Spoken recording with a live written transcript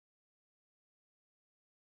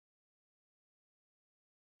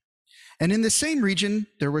And in the same region,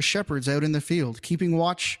 there were shepherds out in the field, keeping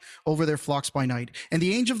watch over their flocks by night. And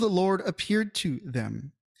the angel of the Lord appeared to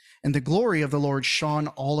them, and the glory of the Lord shone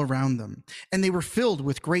all around them. And they were filled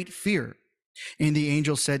with great fear. And the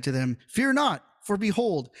angel said to them, "Fear not, for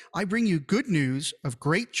behold, I bring you good news of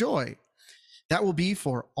great joy that will be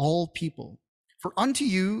for all people. For unto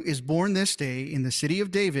you is born this day in the city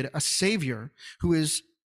of David a Savior, who is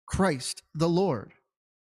Christ the Lord.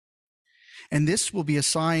 And this will be a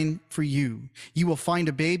sign for you. You will find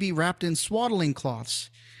a baby wrapped in swaddling cloths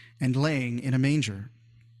and laying in a manger."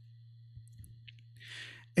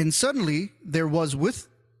 And suddenly there was with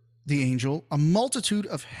the angel a multitude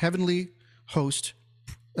of the heavenly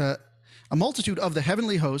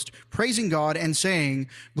host, praising God and saying,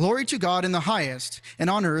 "Glory to God in the highest, and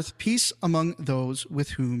on earth peace among those with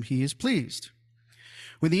whom he is pleased."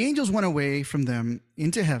 When the angels went away from them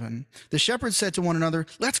into heaven, the shepherds said to one another,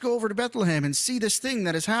 "Let's go over to Bethlehem and see this thing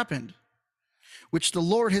that has happened, which the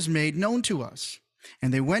Lord has made known to us."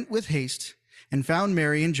 And they went with haste and found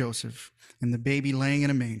Mary and Joseph and the baby laying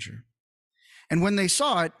in a manger. And when they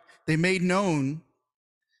saw it, they made known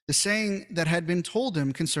the saying that had been told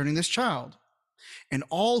them concerning this child. And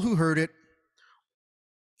all who heard it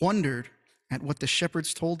wondered at what the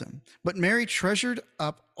shepherds told them. But Mary treasured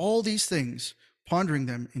up all these things, pondering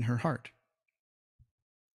them in her heart.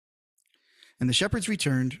 And the shepherds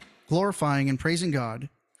returned, glorifying and praising God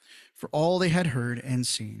for all they had heard and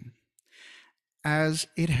seen, as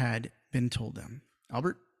it had been told them.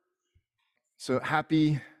 Albert? So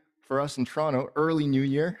happy for us in Toronto, early New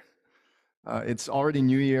Year. It's already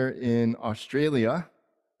New Year in Australia,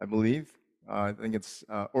 I believe. I think it's,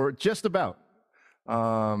 or just about.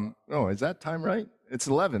 No, is that time right? It's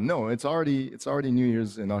 11. No, it's already New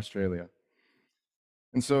Year's in Australia.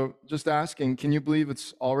 And so just asking, can you believe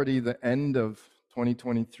it's already the end of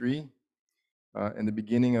 2023 and the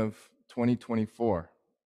beginning of 2024?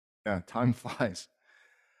 Yeah, time flies.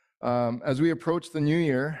 As we approach the new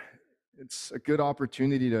year, it's a good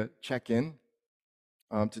opportunity to check in,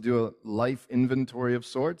 to do a life inventory of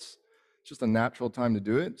sorts. It's just a natural time to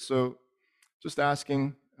do it. So just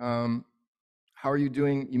asking, how are you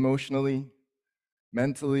doing emotionally,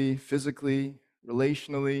 mentally, physically,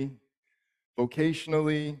 relationally,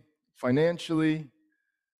 vocationally, financially?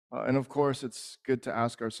 And of course, it's good to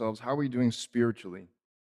ask ourselves, how are we doing spiritually?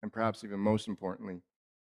 And perhaps even most importantly,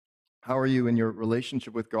 how are you in your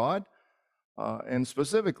relationship with God? And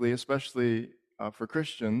specifically, especially for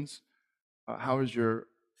Christians, how is your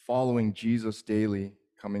following Jesus daily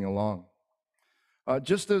coming along?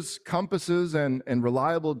 Just as compasses and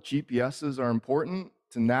reliable GPSs are important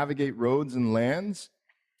to navigate roads and lands,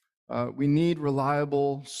 we need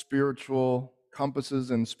reliable spiritual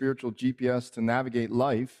compasses and spiritual GPS to navigate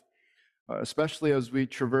life, especially as we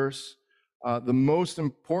traverse the most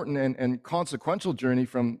important and consequential journey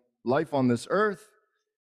from life on this earth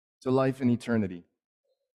to life in eternity.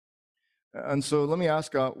 And so let me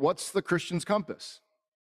ask, what's the Christian's compass?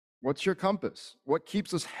 What's your compass? What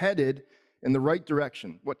keeps us headed in the right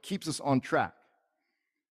direction? What keeps us on track?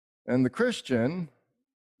 And the Christian,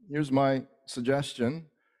 here's my suggestion,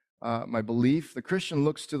 my belief, the Christian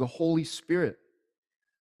looks to the Holy Spirit,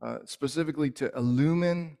 specifically to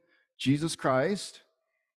illumine Jesus Christ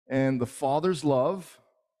and the Father's love,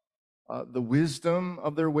 the wisdom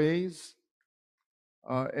of their ways,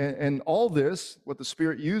 and all this, what the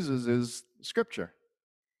Spirit uses is Scripture,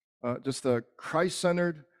 just a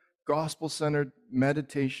Christ-centered, gospel-centered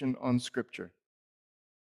meditation on Scripture,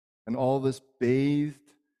 and all this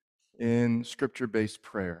bathed in Scripture-based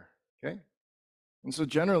prayer, okay? And so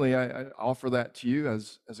generally, I offer that to you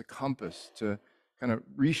as a compass to kind of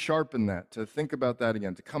resharpen that, to think about that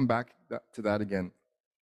again, to come back to that again.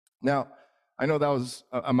 Now, I know that was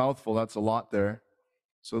a mouthful, that's a lot there.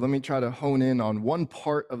 So let me try to hone in on one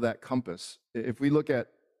part of that compass. If we look at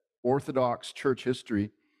Orthodox church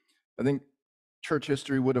history, I think church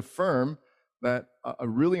history would affirm that a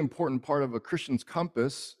really important part of a Christian's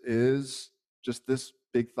compass is just this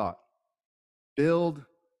big thought: build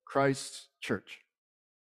Christ's church.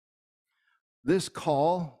 This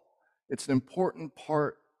call, it's an important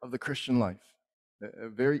part of the Christian life, a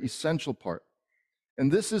very essential part.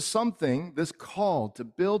 And this is something, this call to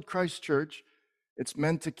build Christ's church, it's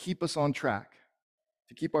meant to keep us on track,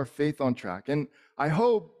 to keep our faith on track. And I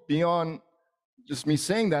hope, beyond just me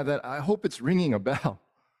saying that I hope it's ringing a bell.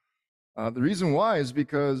 The reason why is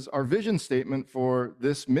because our vision statement for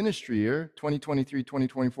this ministry year,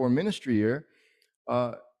 2023-2024 ministry year,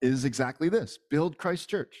 is exactly this: build Christ's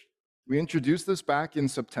church. We introduced this back in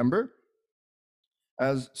September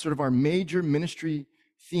as sort of our major ministry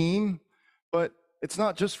theme, but it's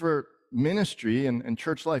not just for ministry and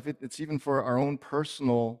church life. It's even for our own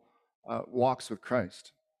personal walks with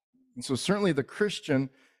Christ. And so certainly the Christian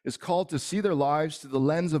is called to see their lives through the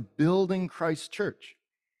lens of building Christ's church.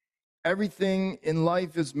 Everything in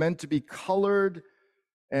life is meant to be colored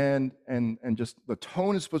and just the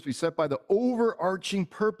tone is supposed to be set by the overarching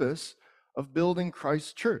purpose of building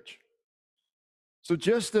Christ's church. So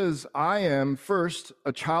just as I am first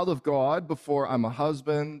a child of God before I'm a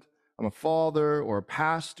husband, I'm a father, or a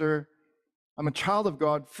pastor, I'm a child of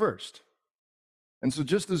God first. And so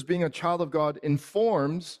just as being a child of God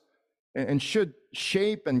informs and should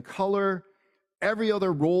shape and color every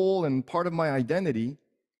other role and part of my identity,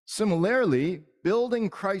 similarly, building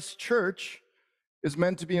Christ's church is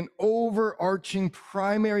meant to be an overarching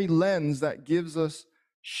primary lens that gives us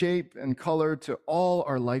shape and color to all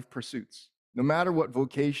our life pursuits. No matter what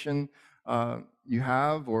vocation you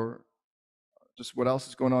have or just what else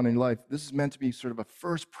is going on in your life, this is meant to be sort of a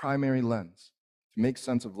first primary lens to make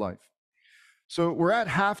sense of life. So we're at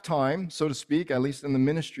halftime, so to speak, at least in the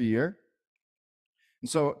ministry year. And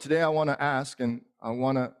so today I want to ask, and I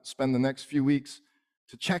want to spend the next few weeks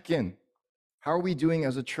to check in. How are we doing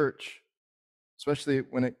as a church, especially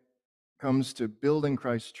when it comes to building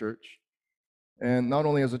Christ's church? And not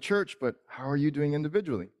only as a church, but how are you doing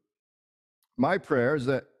individually? My prayer is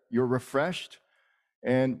that you're refreshed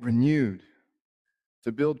and renewed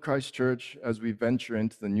to build Christ's church as we venture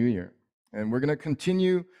into the new year. And we're going to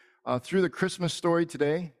continue through the Christmas story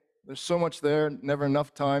today. There's so much there, never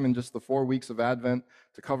enough time in just the 4 weeks of Advent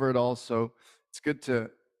to cover it all. So it's good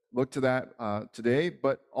to look to that today.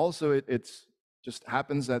 But also it's just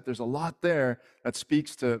happens that there's a lot there that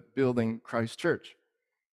speaks to building Christ's church.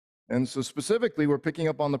 And so specifically, we're picking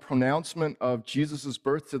up on the pronouncement of Jesus'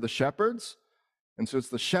 birth to the shepherds. And so it's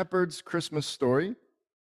the shepherds' Christmas story.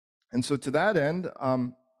 And so to that end,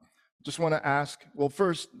 just want to ask, well,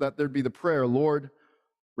 first, that there'd be the prayer, Lord,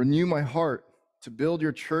 renew my heart to build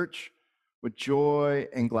your church with joy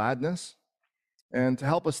and gladness. And to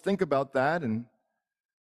help us think about that and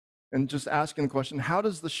just asking the question, how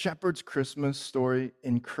does the shepherd's Christmas story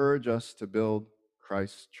encourage us to build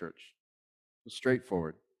Christ's church?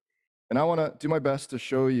 Straightforward. And I want to do my best to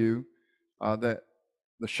show you that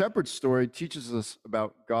the shepherd's story teaches us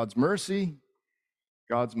about God's mercy,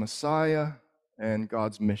 God's Messiah, and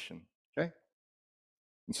God's mission, okay?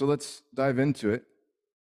 And so let's dive into it.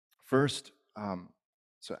 First,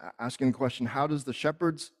 so asking the question, how does the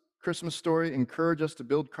shepherd's Christmas story encourage us to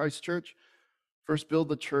build Christ's church? First, build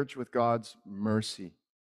the church with God's mercy,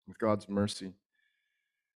 with God's mercy.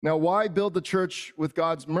 Now, why build the church with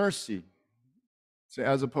God's mercy? So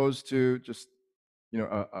as opposed to just,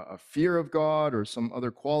 a fear of God or some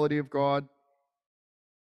other quality of God?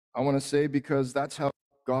 I want to say because that's how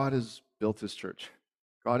God has built his church.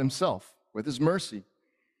 God himself, with his mercy.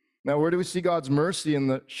 Now, where do we see God's mercy in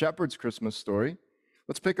the shepherd's Christmas story?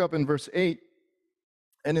 Let's pick up in verse 8.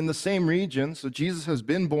 And in the same region, so Jesus has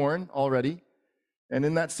been born already, and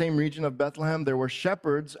in that same region of Bethlehem, there were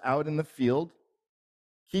shepherds out in the field,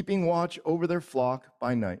 keeping watch over their flock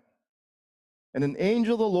by night. And an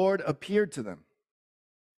angel of the Lord appeared to them.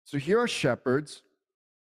 So here are shepherds,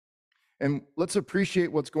 and let's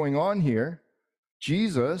appreciate what's going on here.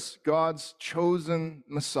 Jesus, God's chosen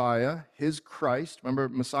Messiah, his Christ. Remember,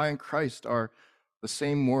 Messiah and Christ are the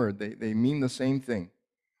same word. They mean the same thing.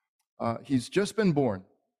 He's just been born.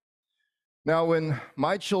 Now, when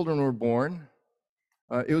my children were born,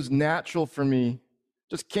 it was natural for me,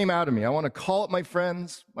 just came out of me. I want to call up my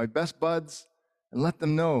friends, my best buds, and let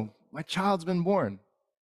them know my child's been born.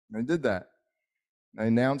 And I did that. I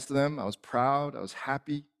announced to them. I was proud. I was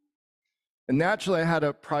happy. And naturally, I had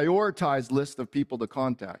a prioritized list of people to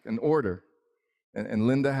contact, an order. And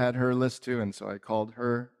Linda had her list too, and so I called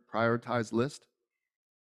her prioritized list.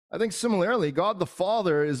 I think similarly, God the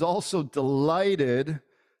Father is also delighted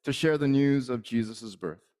to share the news of Jesus'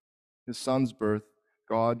 birth, his son's birth,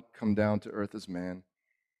 God come down to earth as man.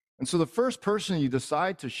 And so the first person you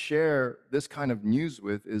decide to share this kind of news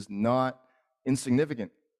with is not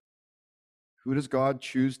insignificant. Who does God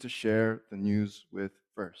choose to share the news with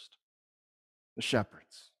first? The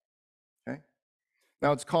shepherds. Okay?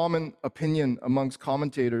 Now, it's common opinion amongst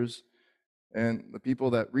commentators and the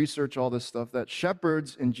people that research all this stuff that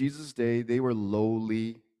shepherds in Jesus' day, they were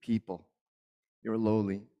lowly people. They were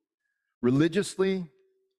lowly. Religiously,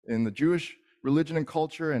 in the Jewish religion and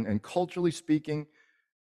culture, and culturally speaking,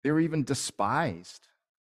 they were even despised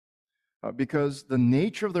because the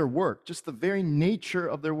nature of their work, just the very nature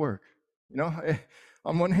of their work,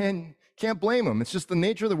 on one hand, can't blame them. It's just the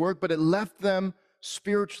nature of the work, but it left them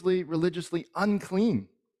spiritually, religiously unclean.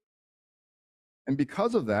 And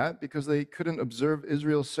because of that, because they couldn't observe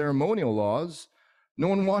Israel's ceremonial laws, no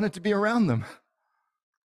one wanted to be around them.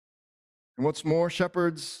 And what's more,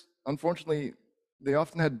 shepherds, unfortunately, they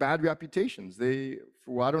often had bad reputations. I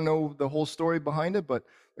don't know the whole story behind it, but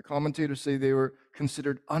the commentators say they were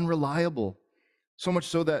considered unreliable, so much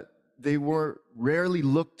so that they were rarely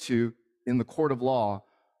looked to in the court of law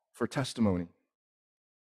for testimony.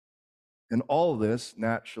 And all of this,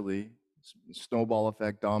 naturally, snowball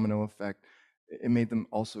effect, domino effect, it made them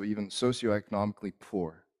also even socioeconomically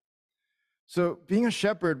poor. So being a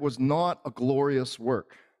shepherd was not a glorious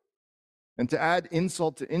work. And to add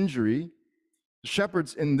insult to injury, the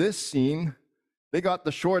shepherds in this scene, they got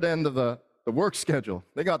the short end of the work schedule.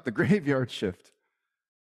 They got the graveyard shift.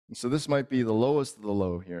 And so this might be the lowest of the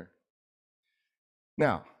low here.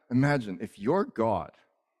 Now, imagine if you're God,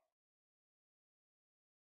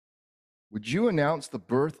 would you announce the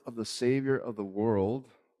birth of the Savior of the world,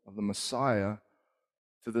 of the Messiah,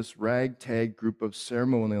 to this ragtag group of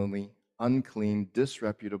ceremonially unclean,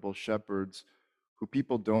 disreputable shepherds who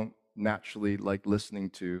people don't naturally like listening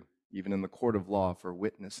to, even in the court of law, for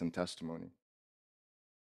witness and testimony?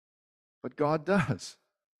 But God does.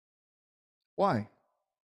 Why?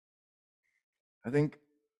 I think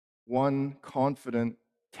one confident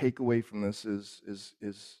takeaway from this is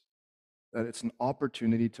that it's an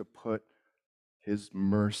opportunity to put His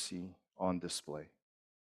mercy on display.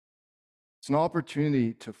 It's an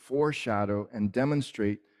opportunity to foreshadow and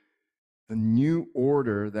demonstrate the new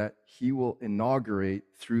order that He will inaugurate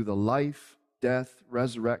through the life, death,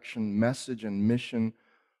 resurrection, message, and mission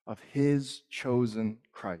of His chosen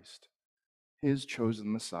Christ, His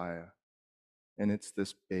chosen Messiah. And it's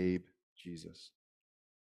this babe, Jesus.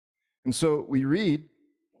 And so we read,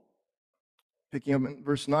 picking up in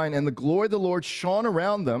verse 9, and the glory of the Lord shone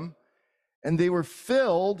around them, and they were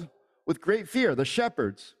filled with great fear, the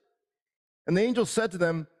shepherds. And the angel said to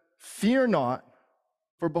them, "Fear not,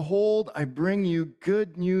 for behold, I bring you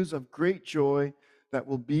good news of great joy that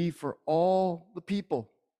will be for all the people."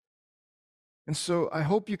 And so I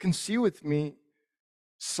hope you can see with me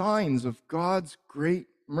signs of God's great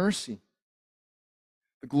mercy.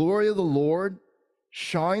 The glory of the Lord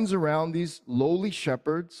shines around these lowly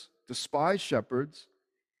shepherds, despised shepherds.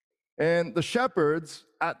 And the shepherds,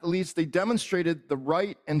 at least, they demonstrated the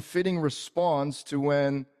right and fitting response to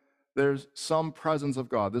when there's some presence of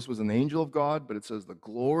God. This was an angel of God, but it says the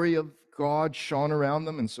glory of God shone around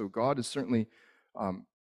them. And so God is certainly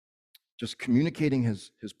just communicating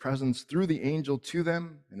his presence through the angel to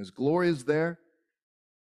them, and His glory is there.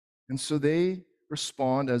 And so they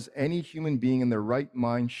respond as any human being in their right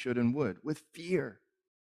mind should and would, with fear.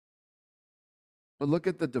 But look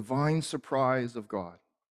at the divine surprise of God.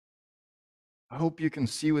 I hope you can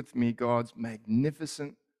see with me God's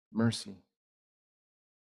magnificent mercy.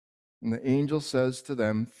 And the angel says to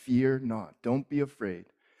them, "Fear not, don't be afraid."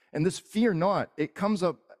 And this fear not, it comes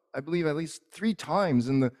up, I believe, at least 3 times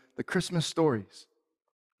in the Christmas stories.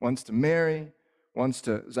 Once to Mary, once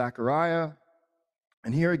to Zechariah,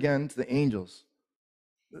 and here again to the angels.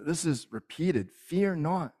 This is repeated, fear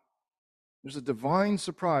not. There's a divine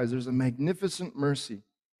surprise, there's a magnificent mercy.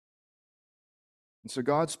 And so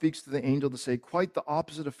God speaks to the angel to say, quite the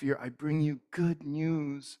opposite of fear, I bring you good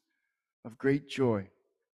news of great joy.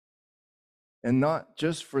 And not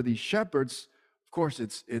just for these shepherds, of course,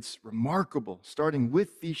 it's remarkable, starting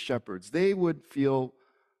with these shepherds. They would feel,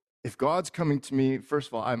 if God's coming to me, first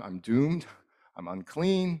of all, I'm doomed, I'm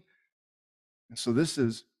unclean. And so this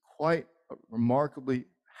is quite a remarkably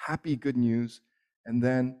happy good news. And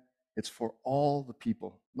then it's for all the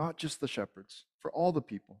people, not just the shepherds, for all the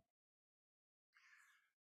people.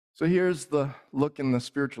 So here's the look in the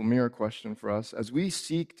spiritual mirror question for us. As we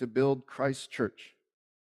seek to build Christ's church,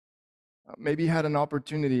 maybe you had an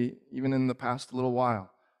opportunity, even in the past little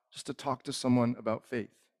while, just to talk to someone about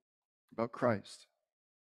faith, about Christ.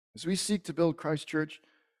 As we seek to build Christ's church,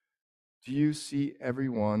 do you see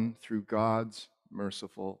everyone through God's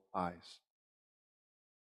merciful eyes?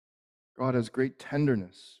 God has great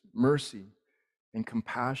tenderness, mercy, and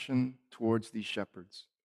compassion towards these shepherds.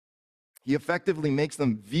 He effectively makes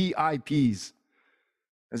them VIPs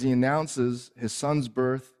as He announces His Son's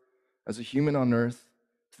birth as a human on earth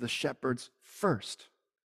to the shepherds first,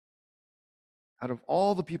 out of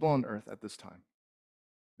all the people on earth at this time.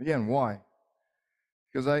 Again, why?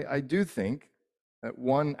 Because I do think that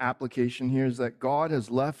one application here is that God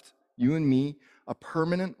has left you and me a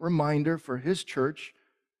permanent reminder for His church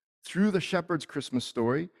through the shepherd's Christmas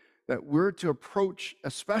story that we're to approach,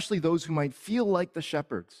 especially those who might feel like the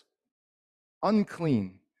shepherds,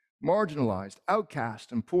 unclean, marginalized,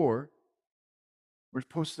 outcast, and poor. We're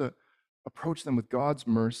supposed to approach them with God's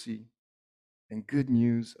mercy and good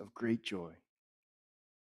news of great joy.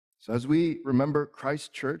 So as we remember Christ's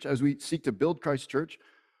church, as we seek to build Christ's church,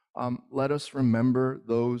 let us remember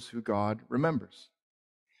those who God remembers.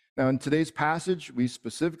 Now, in today's passage, we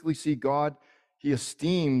specifically see God, he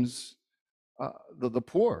esteems the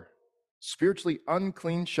poor, spiritually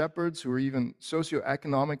unclean shepherds who are even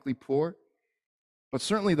socioeconomically poor. But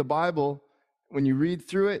certainly the Bible, when you read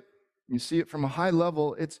through it, you see it from a high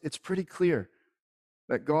level, it's pretty clear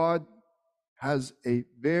that God has a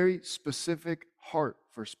very specific heart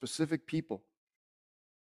for specific people.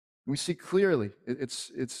 We see clearly,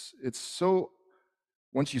 it's so,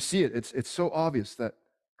 once you see it, it's so obvious that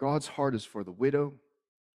God's heart is for the widow,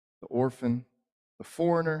 the orphan, the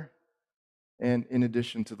foreigner, and in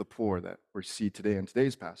addition to the poor that we see today in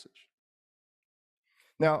today's passage.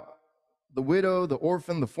 Now, the widow, the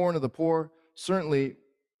orphan, the foreigner, the poor, certainly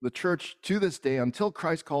the church to this day, until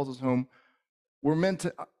Christ calls us home, we're meant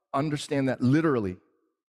to understand that literally.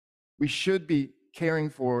 We should be caring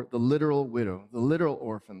for the literal widow, the literal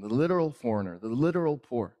orphan, the literal foreigner, the literal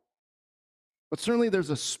poor. But certainly there's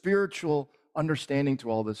a spiritual understanding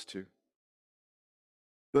to all this too.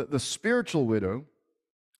 The spiritual widow,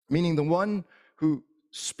 meaning the one who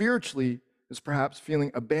spiritually is perhaps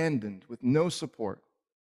feeling abandoned with no support.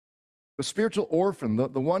 The spiritual orphan, the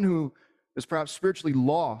one who is perhaps spiritually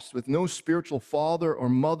lost with no spiritual father or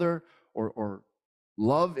mother or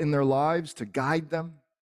love in their lives to guide them.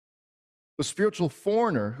 The spiritual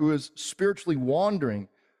foreigner who is spiritually wandering,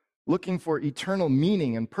 looking for eternal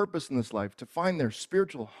meaning and purpose in this life, to find their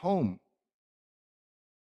spiritual home.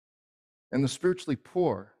 And the spiritually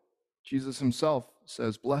poor, Jesus himself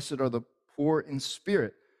says, "Blessed are the poor in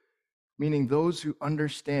spirit," meaning those who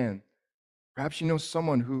understand. Perhaps you know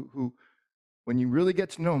someone who when you really get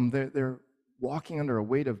to know them, they're walking under a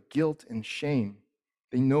weight of guilt and shame.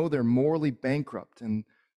 They know they're morally bankrupt and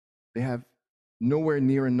they have nowhere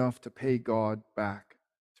near enough to pay God back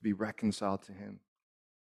to be reconciled to him.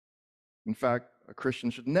 In fact, a Christian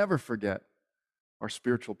should never forget our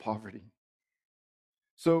spiritual poverty.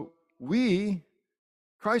 So we,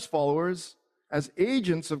 Christ followers, as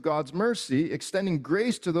agents of God's mercy, extending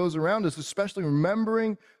grace to those around us, especially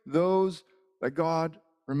remembering those that God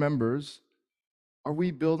remembers, are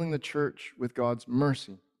we building the church with God's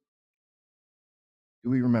mercy? Do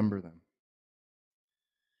we remember them?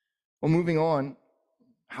 Well, moving on,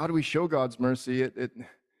 how do we show God's mercy?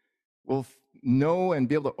 We'll know and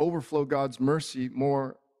be able to overflow God's mercy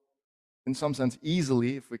more, in some sense,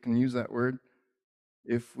 easily, if we can use that word,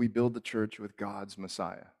 if we build the church with God's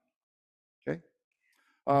Messiah. Okay?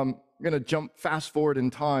 I'm going to jump fast forward in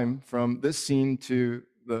time from this scene to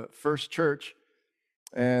the first church.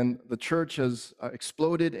 And the church has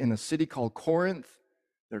exploded in a city called Corinth.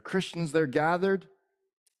 There are Christians there gathered.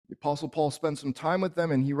 The Apostle Paul spends some time with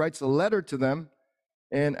them, and he writes a letter to them.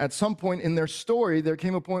 And at some point in their story, there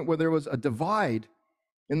came a point where there was a divide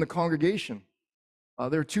in the congregation.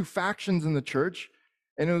 There are two factions in the church,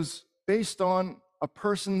 and it was based on a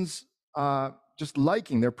person's just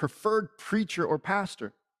liking, their preferred preacher or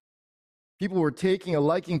pastor. People were taking a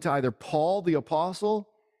liking to either Paul the apostle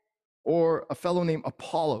or a fellow named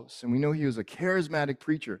Apollos, and we know he was a charismatic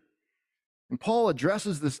preacher. And Paul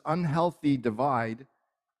addresses this unhealthy divide,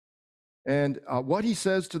 and what he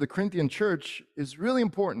says to the Corinthian church is really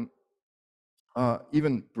important,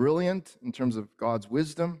 even brilliant in terms of God's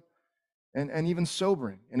wisdom, and even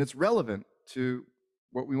sobering. And it's relevant to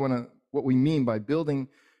what we mean by building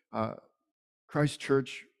Christ's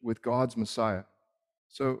church with God's Messiah.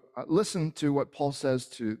 So listen to what Paul says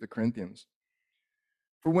to the Corinthians.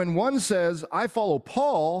 For when one says, "I follow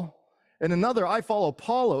Paul," and another, "I follow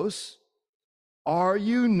Apollos," are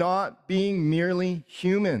you not being merely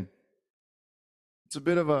human? It's a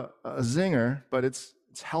bit of a zinger, but it's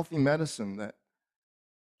healthy medicine that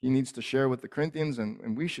he needs to share with the Corinthians,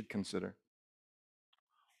 and we should consider.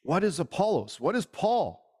 What is Apollos? What is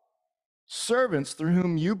Paul? Servants through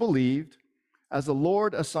whom you believed, as the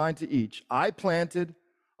Lord assigned to each. I planted,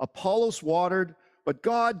 Apollos watered, but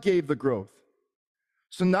God gave the growth.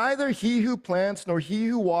 So neither he who plants nor he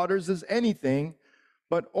who waters is anything,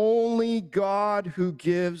 but only God who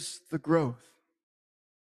gives the growth.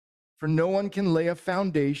 For no one can lay a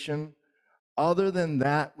foundation other than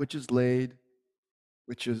that which is laid,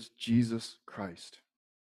 which is Jesus Christ.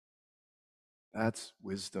 That's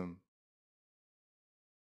wisdom.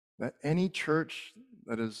 That any church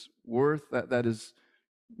that is that is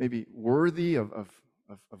maybe worthy of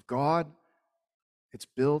God, it's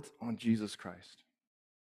built on Jesus Christ.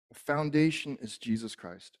 The foundation is Jesus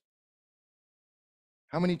Christ.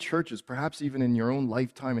 How many churches, perhaps even in your own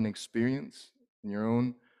lifetime and experience, in your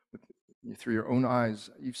own through your own eyes,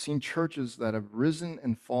 you've seen churches that have risen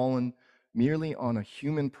and fallen merely on a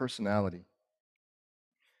human personality.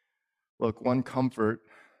 Look, one comfort,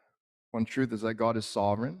 one truth is that God is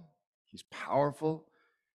sovereign. He's powerful.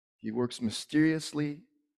 He works mysteriously,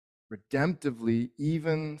 redemptively,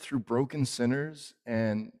 even through broken sinners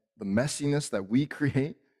and the messiness that we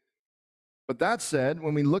create. But that said,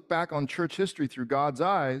 when we look back on church history through God's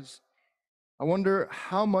eyes, I wonder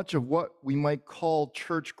how much of what we might call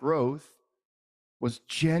church growth was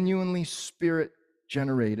genuinely spirit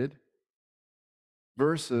generated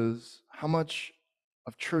versus how much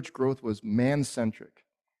of church growth was man-centric.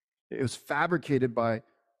 It was fabricated by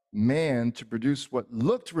man to produce what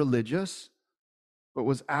looked religious, but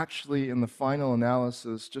was actually, in the final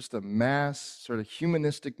analysis, just a mass sort of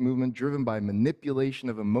humanistic movement driven by manipulation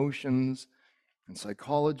of emotions and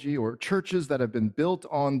psychology, or churches that have been built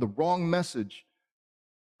on the wrong message,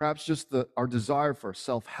 perhaps just our desire for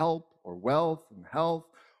self-help or wealth and health,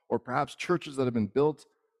 or perhaps churches that have been built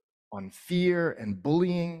on fear and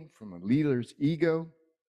bullying from a leader's ego.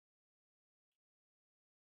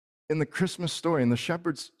 In the Christmas story, in the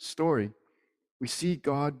shepherd's story, we see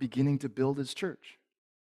God beginning to build his church.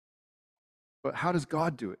 But how does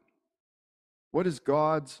God do it? What is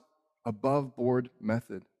God's above-board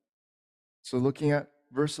method? So looking at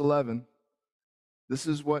verse 11, this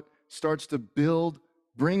is what starts to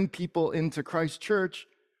bring people into Christ's church.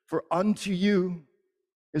 For unto you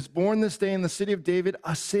is born this day in the city of David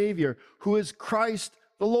a Savior, who is Christ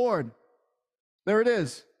the Lord. There it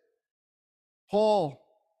is. Paul,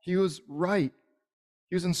 he was right.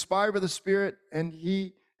 He was inspired by the Spirit, and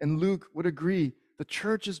he and Luke would agree. The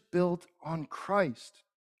church is built on Christ,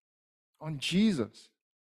 on Jesus.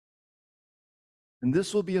 And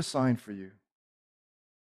this will be a sign for you.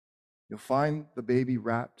 You'll find the baby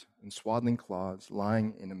wrapped in swaddling cloths,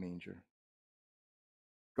 lying in a manger.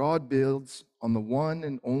 God builds on the one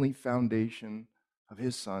and only foundation of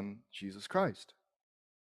his Son, Jesus Christ.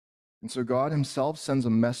 And so God himself sends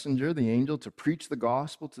a messenger, the angel, to preach the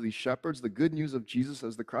gospel to these shepherds, the good news of Jesus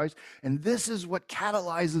as the Christ. And this is what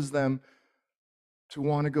catalyzes them to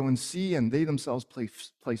want to go and see, and they themselves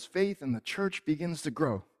place faith, and the church begins to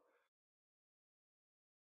grow.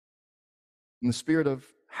 In the spirit of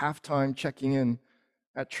halftime checking in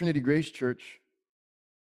at Trinity Grace Church,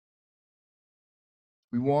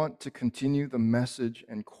 we want to continue the message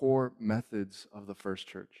and core methods of the first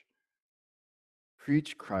church.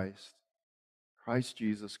 Preach Christ, Christ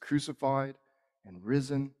Jesus, crucified and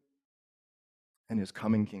risen, and his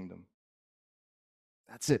coming kingdom.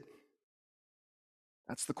 That's it.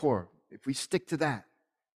 That's the core. If we stick to that,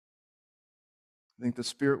 I think the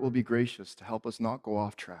Spirit will be gracious to help us not go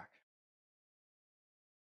off track.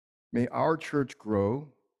 May our church grow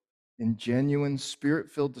in genuine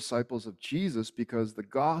Spirit-filled disciples of Jesus, because the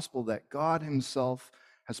gospel that God himself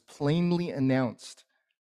has plainly announced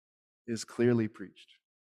is clearly preached.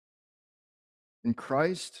 In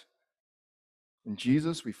Christ, in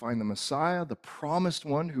Jesus, we find the Messiah, the promised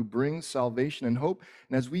one who brings salvation and hope.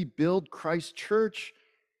 And as we build Christ's church,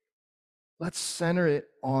 let's center it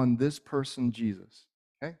on this person, Jesus,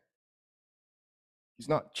 okay? He's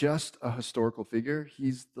not just a historical figure.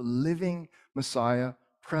 He's the living Messiah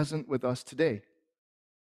present with us today.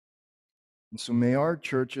 And so may our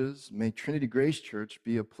churches, may Trinity Grace Church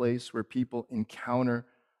be a place where people encounter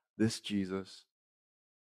this Jesus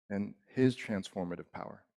and his transformative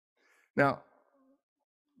power. Now,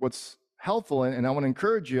 what's helpful, and I want to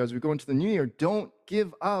encourage you as we go into the new year, don't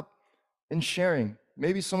give up in sharing.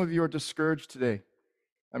 Maybe some of you are discouraged today.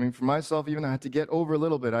 I mean, for myself, even I had to get over a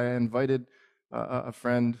little bit. I invited a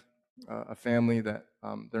friend, a family that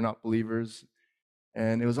they're not believers,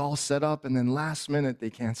 and it was all set up, and then last minute they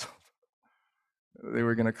canceled. They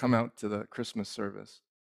were going to come out to the Christmas service.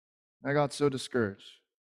 I got so discouraged.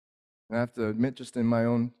 And I have to admit, just in my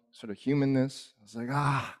own sort of humanness, I was like,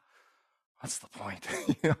 what's the point?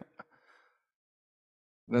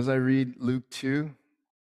 And as I read Luke 2,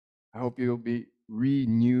 I hope you'll be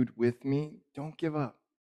renewed with me. Don't give up.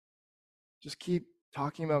 Just keep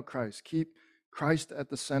talking about Christ. Keep Christ at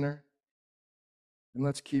the center. And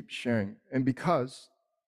let's keep sharing. And because,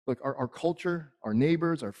 look, our culture, our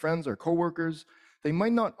neighbors, our friends, our coworkers, they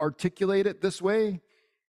might not articulate it this way,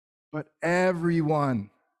 but everyone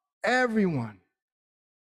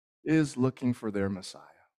is looking for their Messiah.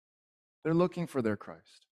 They're looking for their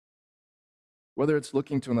Christ. Whether it's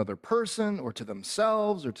looking to another person or to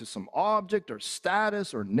themselves or to some object or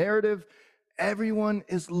status or narrative, everyone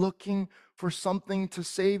is looking for something to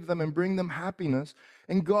save them and bring them happiness.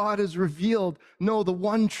 And God has revealed, no, the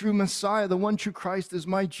one true Messiah, the one true Christ is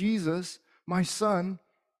my Jesus, my Son.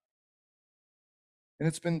 And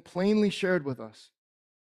it's been plainly shared with us.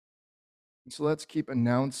 And so let's keep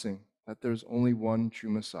announcing that there's only one true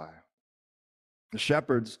Messiah. The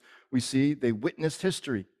shepherds, we see, they witnessed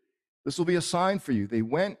history. This will be a sign for you. They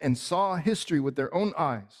went and saw history with their own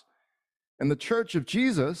eyes. And the church of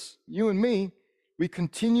Jesus, you and me, we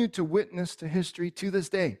continue to witness to history to this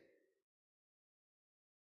day.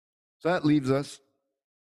 So that leaves us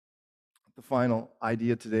with the final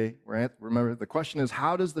idea today. Remember, the question is,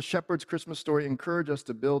 how does the shepherd's Christmas story encourage us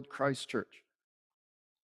to build Christ's church?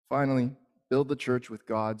 Finally, build the church with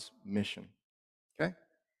God's mission. Okay?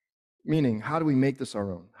 Meaning, how do we make this our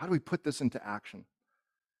own? How do we put this into action?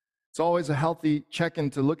 It's always a healthy check-in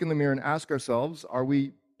to look in the mirror and ask ourselves, are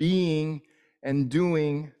we being and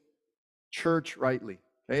doing church rightly?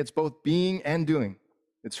 Okay? It's both being and doing.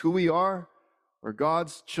 It's who we are. We're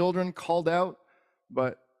God's children called out,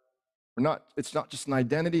 but it's not just an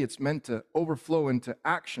identity. It's meant to overflow into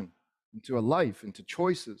action, into a life, into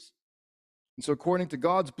choices. And so according to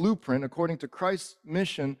God's blueprint, according to Christ's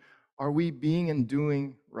mission, are we being and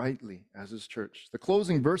doing rightly as his church? The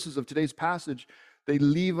closing verses of today's passage, they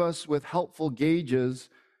leave us with helpful gauges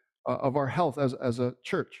of our health as a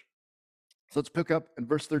church. So let's pick up at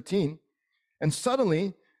verse 13. And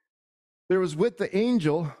suddenly, there was with the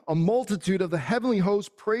angel a multitude of the heavenly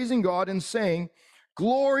host praising God and saying,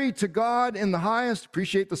 "Glory to God in the highest."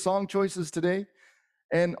 Appreciate the song choices today.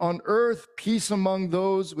 "And on earth, peace among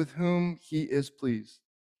those with whom he is pleased."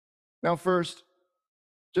 Now first,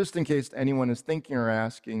 just in case anyone is thinking or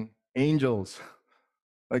asking, angels.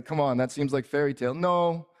 Like, come on, that seems like fairy tale.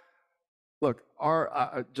 No. Look,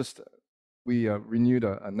 we renewed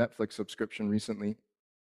a Netflix subscription recently.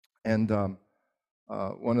 And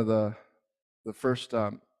one of the first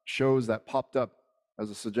shows that popped up as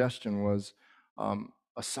a suggestion was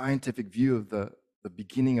a scientific view of the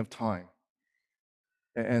beginning of time.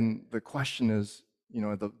 And the question is,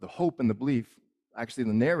 the hope and the belief, actually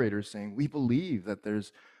the narrator is saying, we believe that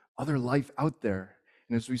there's other life out there.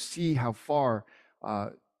 And as we see how far,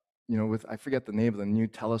 with, I forget the name of the new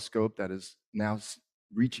telescope that is now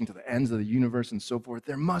reaching to the ends of the universe and so forth,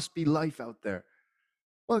 there must be life out there.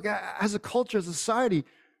 Look, as a culture, as a society,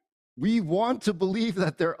 we want to believe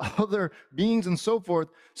that there are other beings and so forth.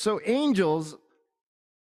 So angels,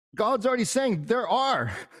 God's already saying there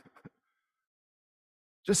are.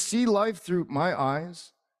 Just see life through my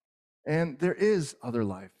eyes, and there is other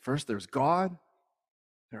life. First, there's God.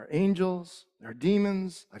 There are angels. There are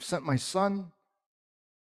demons. I've sent my son.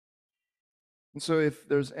 And so if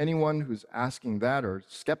there's anyone who's asking that or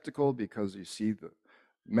skeptical because you see the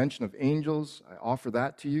mention of angels, I offer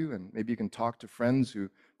that to you, and maybe you can talk to friends who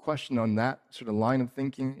question on that sort of line of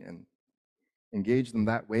thinking and engage them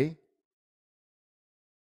that way.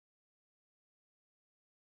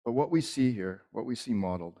 But what we see here, what we see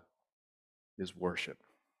modeled, is worship.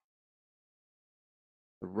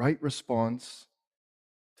 The right response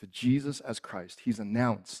to Jesus as Christ. He's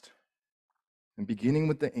announced. And beginning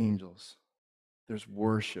with the angels, there's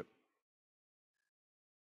worship.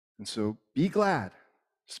 And so be glad.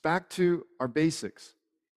 It's back to our basics.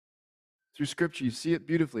 Through Scripture, you see it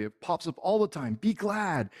beautifully. It pops up all the time. Be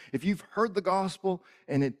glad. If you've heard the gospel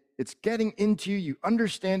and it's getting into you, you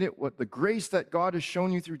understand it, what the grace that God has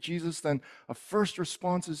shown you through Jesus, then a first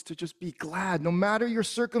response is to just be glad, no matter your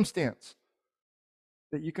circumstance,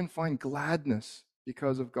 that you can find gladness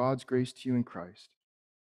because of God's grace to you in Christ.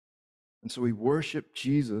 And so we worship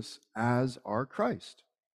Jesus as our Christ.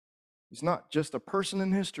 He's not just a person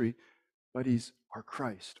in history, but he's our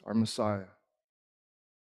Christ, our Messiah.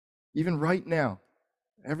 Even right now,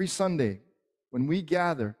 every Sunday, when we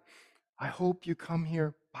gather, I hope you come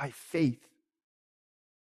here by faith.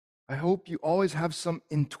 I hope you always have some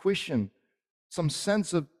intuition, some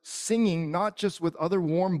sense of singing, not just with other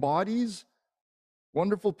warm bodies,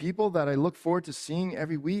 wonderful people that I look forward to seeing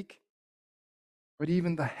every week, but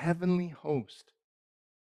even the heavenly host.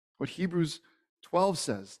 What Hebrews 12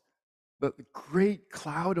 says, the great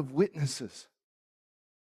cloud of witnesses.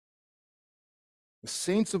 The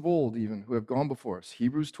saints of old, even, who have gone before us.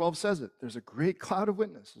 Hebrews 12 says it. There's a great cloud of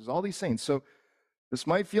witnesses, all these saints. So this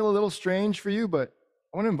might feel a little strange for you, but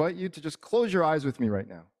I want to invite you to just close your eyes with me right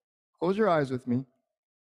now. Close your eyes with me.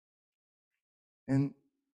 And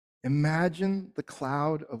imagine the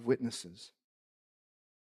cloud of witnesses.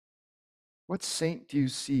 What saint do you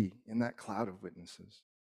see in that cloud of witnesses?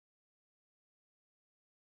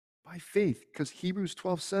 By faith, because Hebrews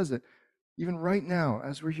 12 says it, even right now,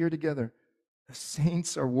 as we're here together, the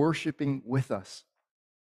saints are worshiping with us.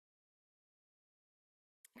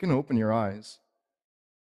 You can open your eyes.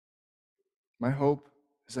 My hope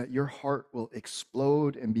is that your heart will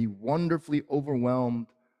explode and be wonderfully overwhelmed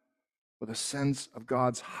with a sense of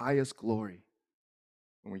God's highest glory.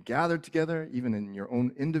 When we gather together, even in your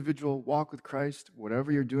own individual walk with Christ,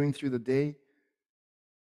 whatever you're doing through the day,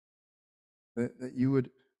 that you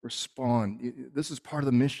would respond. This is part of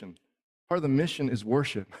the mission. Part of the mission is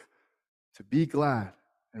worship, to be glad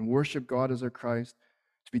and worship God as our Christ,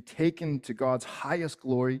 to be taken to God's highest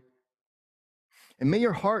glory. And may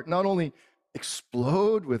your heart not only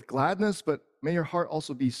explode with gladness, but may your heart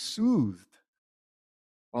also be soothed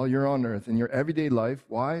while you're on earth in your everyday life.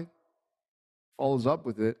 Why? Follows up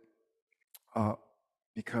with it,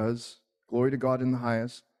 because glory to God in the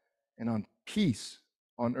highest, and on peace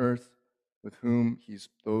on earth with whom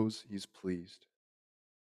those he's pleased.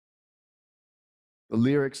 The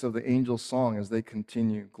lyrics of the angel's song as they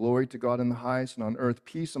continue, glory to God in the highest, and on earth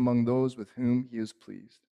peace among those with whom he is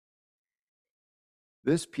pleased.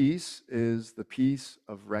 This peace is the peace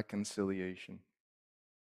of reconciliation,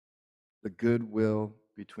 the goodwill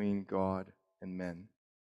between God and men.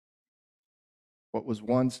 What was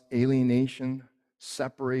once alienation,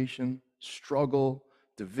 separation, struggle,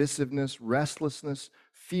 divisiveness, restlessness,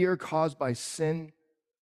 fear caused by sin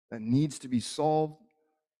that needs to be solved,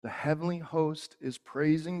 the heavenly host is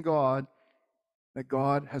praising God that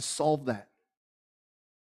God has solved that.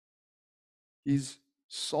 He's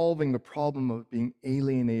solving the problem of being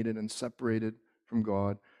alienated and separated from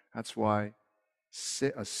God. That's why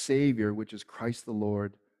a Savior, which is Christ the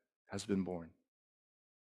Lord, has been born.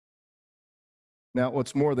 Now,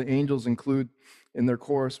 what's more, the angels include in their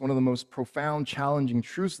chorus one of the most profound, challenging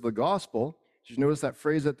truths of the gospel. Did you notice that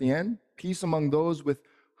phrase at the end? Peace among those with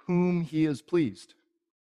whom he is pleased.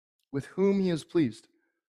 With whom he is pleased.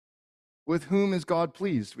 With whom is God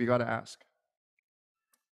pleased? We got to ask.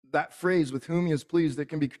 That phrase, with whom he is pleased, that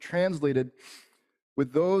can be translated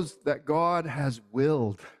with those that God has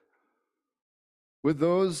willed, with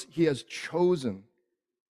those he has chosen,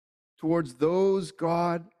 towards those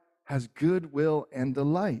God has goodwill and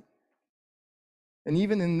delight. And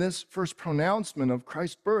even in this first pronouncement of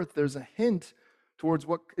Christ's birth, there's a hint towards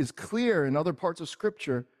what is clear in other parts of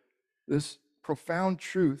Scripture, this profound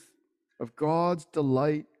truth of God's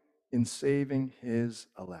delight in saving his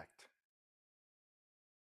elect.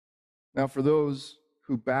 Now, for those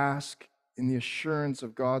who bask in the assurance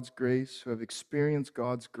of God's grace, who have experienced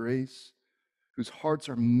God's grace, whose hearts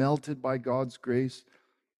are melted by God's grace,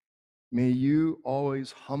 may you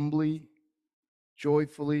always humbly,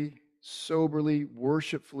 joyfully, soberly,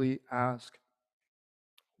 worshipfully ask,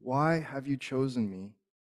 why have you chosen me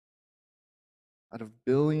out of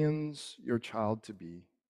billions your child to be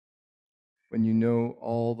when you know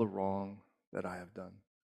all the wrong that I have done?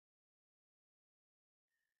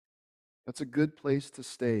 That's a good place to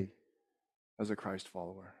stay as a Christ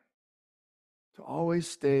follower. To always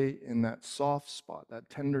stay in that soft spot, that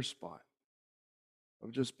tender spot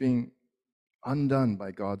of just being undone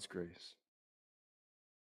by God's grace.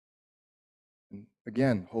 And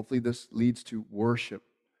again, hopefully this leads to worship.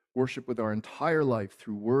 Worship with our entire life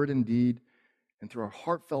through word and deed and through our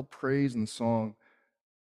heartfelt praise and song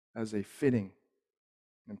as a fitting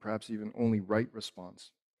and perhaps even only right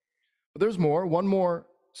response. But there's more. One more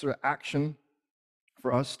sort of action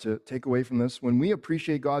for us to take away from this. When we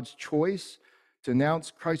appreciate God's choice to announce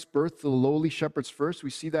Christ's birth to the lowly shepherds first, we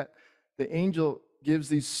see that the angel gives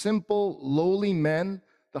these simple, lowly men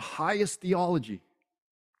the highest theology,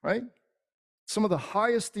 right? Some of the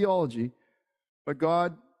highest theology, but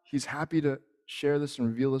God, he's happy to share this and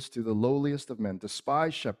reveal this to the lowliest of men,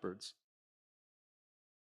 despised shepherds.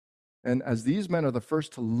 And as these men are the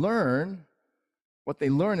first to learn, what they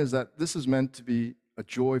learn is that this is meant to be a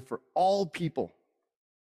joy for all people.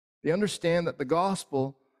 They understand that the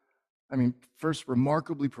gospel, first,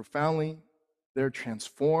 remarkably, profoundly, they're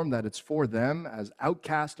transformed, that it's for them as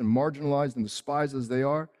outcast and marginalized and despised as they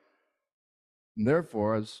are. And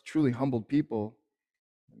therefore, as truly humbled people,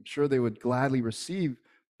 I'm sure they would gladly receive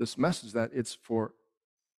this message that it's for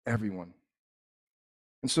everyone.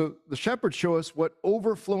 And so the shepherds show us what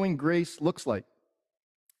overflowing grace looks like.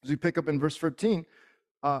 As we pick up in verse 15,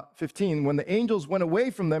 when the angels went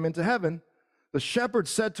away from them into heaven, the shepherds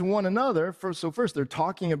said to one another, first they're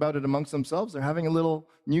talking about it amongst themselves. They're having a little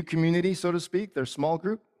new community, so to speak, their small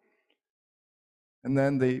group. And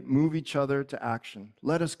then they move each other to action.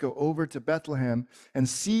 Let us go over to Bethlehem and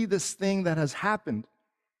see this thing that has happened,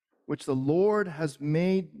 which the Lord has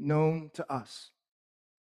made known to us.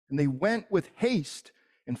 And they went with haste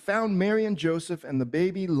and found Mary and Joseph and the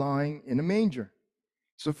baby lying in a manger.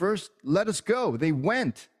 So first, let us go. They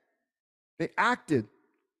went. They acted.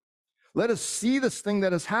 Let us see this thing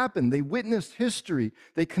that has happened. They witnessed history.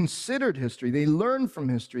 They considered history. They learned from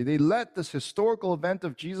history. They let this historical event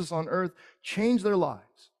of Jesus on earth change their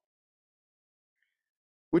lives.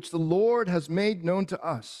 which the Lord has made known to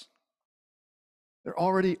us. They're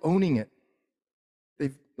already owning it.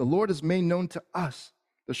 The Lord has made known to us.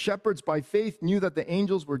 The shepherds by faith knew that the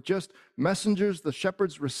angels were just messengers. The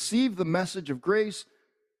shepherds received the message of grace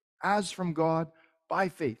as from God by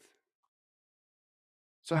faith.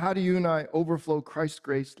 So how do you and I overflow Christ's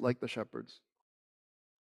grace like the shepherds?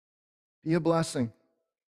 Be a blessing.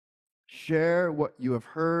 Share what you have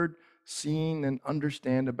heard, seen, and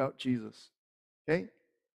understand about Jesus. Okay?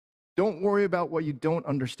 Don't worry about what you don't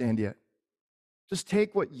understand yet. Just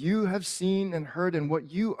take what you have seen and heard and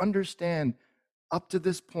what you understand up to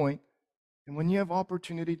this point, and when you have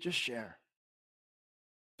opportunity, just share.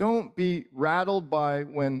 Don't be rattled by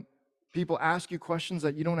when people ask you questions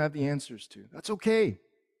that you don't have the answers to. That's okay.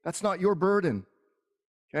 That's not your burden.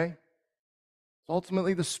 Okay? It's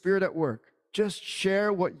ultimately the Spirit at work. Just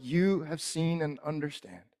share what you have seen and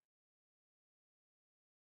understand.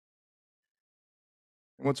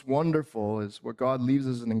 And what's wonderful is what God leaves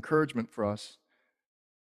as an encouragement for us.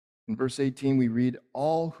 In verse 18, we read,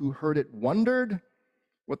 all who heard it wondered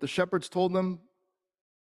what the shepherds told them,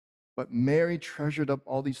 but Mary treasured up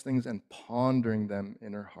all these things and pondering them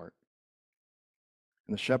in her heart.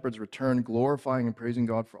 And the shepherds returned, glorifying and praising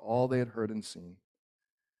God for all they had heard and seen.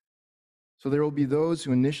 So there will be those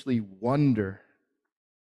who initially wonder.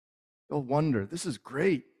 They'll wonder, this is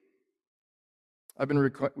great. I've been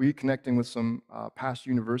reconnecting with some past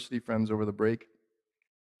university friends over the break.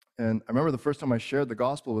 And I remember the first time I shared the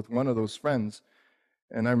gospel with one of those friends,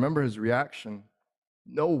 and I remember his reaction.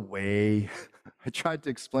 No way. I tried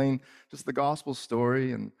to explain just the gospel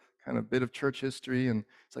story and kind of a bit of church history, and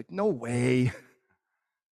it's like, no way.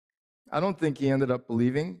 I don't think he ended up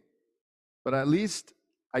believing, but at least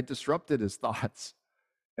I disrupted his thoughts.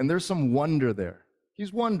 And there's some wonder there.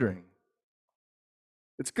 He's wondering.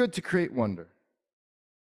 It's good to create wonder.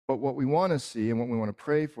 But what we want to see and what we want to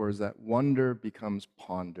pray for is that wonder becomes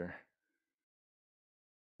ponder.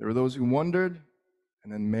 There were those who wondered,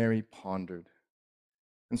 and then Mary pondered.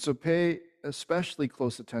 And so pay especially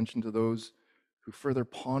close attention to those who further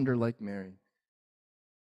ponder like Mary.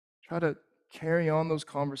 Try to carry on those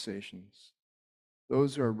conversations.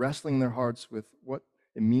 Those who are wrestling their hearts with what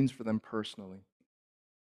it means for them personally.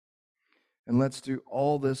 And let's do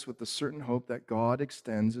all this with the certain hope that God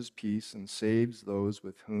extends his peace and saves those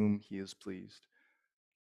with whom he is pleased.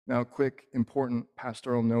 Now, a quick, important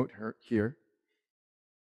pastoral note here.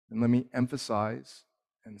 And let me emphasize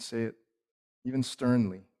and say it even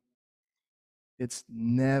sternly. It's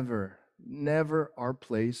never our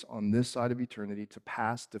place on this side of eternity to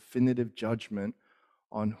pass definitive judgment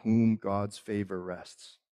on whom God's favor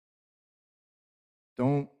rests.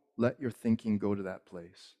 Don't let your thinking go to that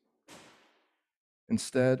place.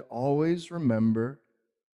 Instead, always remember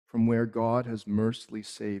from where God has mercifully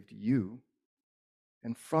saved you,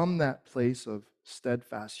 and from that place of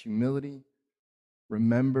steadfast humility,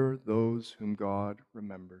 remember those whom God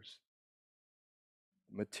remembers.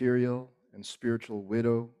 Material and spiritual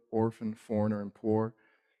widow, orphan, foreigner, and poor.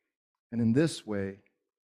 And in this way,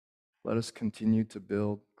 let us continue to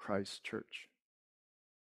build Christ's church.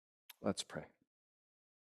 Let's pray.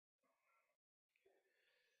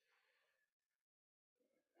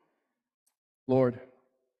 Lord,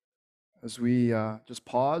 as we just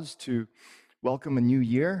pause to welcome a new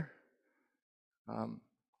year,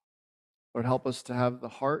 Lord, help us to have the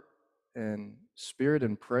heart and spirit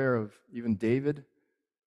and prayer of even David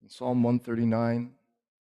in Psalm 139.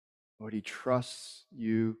 Lord, he trusts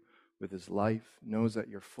you with his life, knows that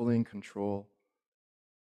you're fully in control,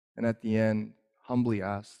 and at the end, humbly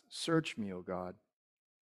asks, search me, O God.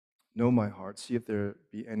 Know my heart. See if there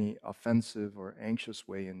be any offensive or anxious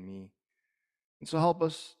way in me. And so help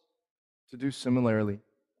us to do similarly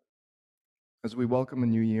as we welcome a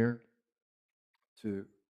new year, to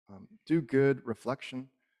do good reflection,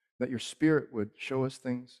 that your Spirit would show us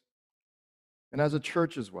things. And as a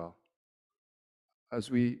church as well, as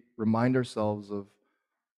we remind ourselves of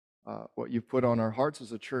what you've put on our hearts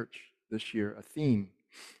as a church this year, a theme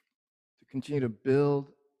to continue to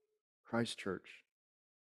build Christ Church.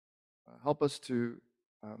 Help us to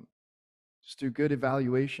just do good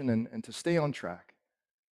evaluation and to stay on track.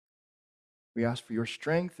 We ask for your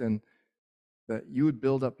strength and that you would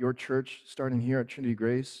build up your church starting here at Trinity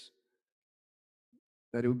Grace,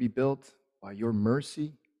 that it would be built by your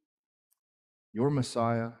mercy, your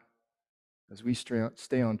Messiah, as we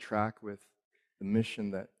stay on track with the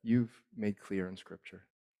mission that you've made clear in Scripture.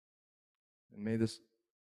 And may this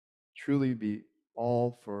truly be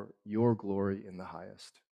all for your glory in the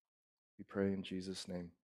highest. We pray in Jesus'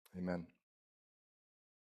 name. Amen.